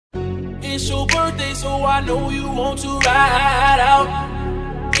it's your birthday, so I know you want to ride out.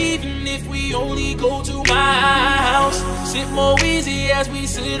 Even if we only go to my house, sit more easy as we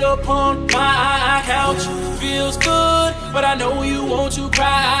sit upon my couch. Feels good, but I know you want to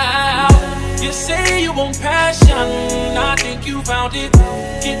cry out. You say you want passion, I think you found it.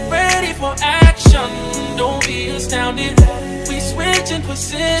 Get ready for action, don't be astounded. We switching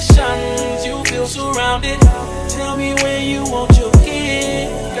positions, you feel surrounded. Tell me when you want your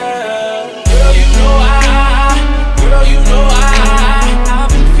gift, girl. Girl, you know girl, you know I've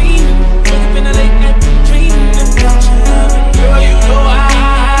been feeling, wake up in the late night dreaming about you. Girl, you know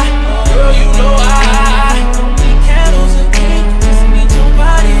girl, you know don't need candles and cake, just need your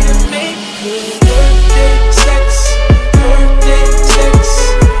body to make good. Birthday sex, birthday sex.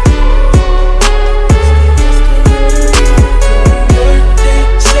 Birthday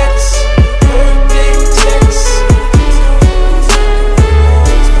sex, birthday sex.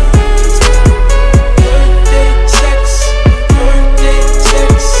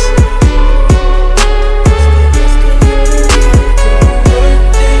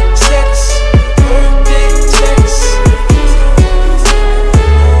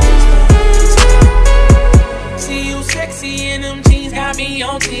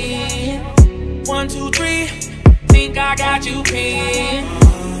 I got you pinned.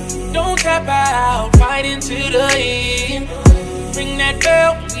 Don't tap out, fight into the end. Ring that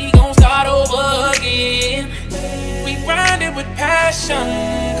bell, we gon' start over again. We grinding with passion,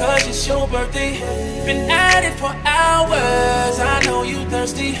 cause it's your birthday. Been at it for hours, I know you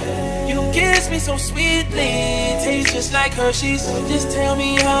thirsty. You kiss me so sweetly, tastes just like Hershey's. Just tell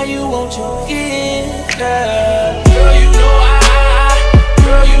me how you want your gift, girl. Girl, you know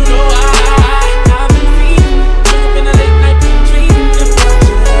girl, you know I've been feeling, wake up in the late night dreaming about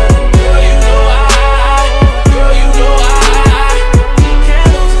you. Girl, you know girl, you know need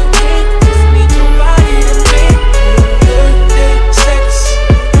candles and cake, just need your body to make birthday sex,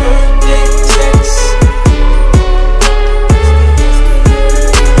 birthday sex.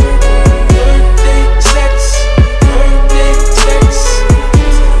 Birthday sex, birthday sex.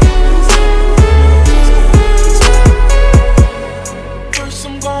 First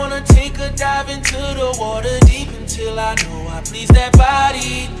I'm gonna take a dive into the water deep until I know I please that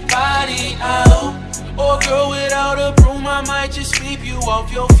body, out. Or girl, without a broom I might just sweep you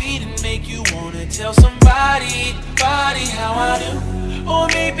off your feet and make you wanna tell somebody, how I do. Or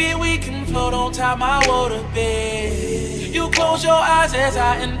maybe we can float on top my water bed. You close your eyes as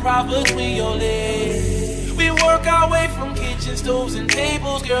I improv between your legs. We work our way from kitchen stoves and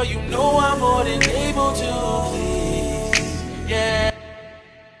tables. Girl, you know I'm more than able to please. Yeah.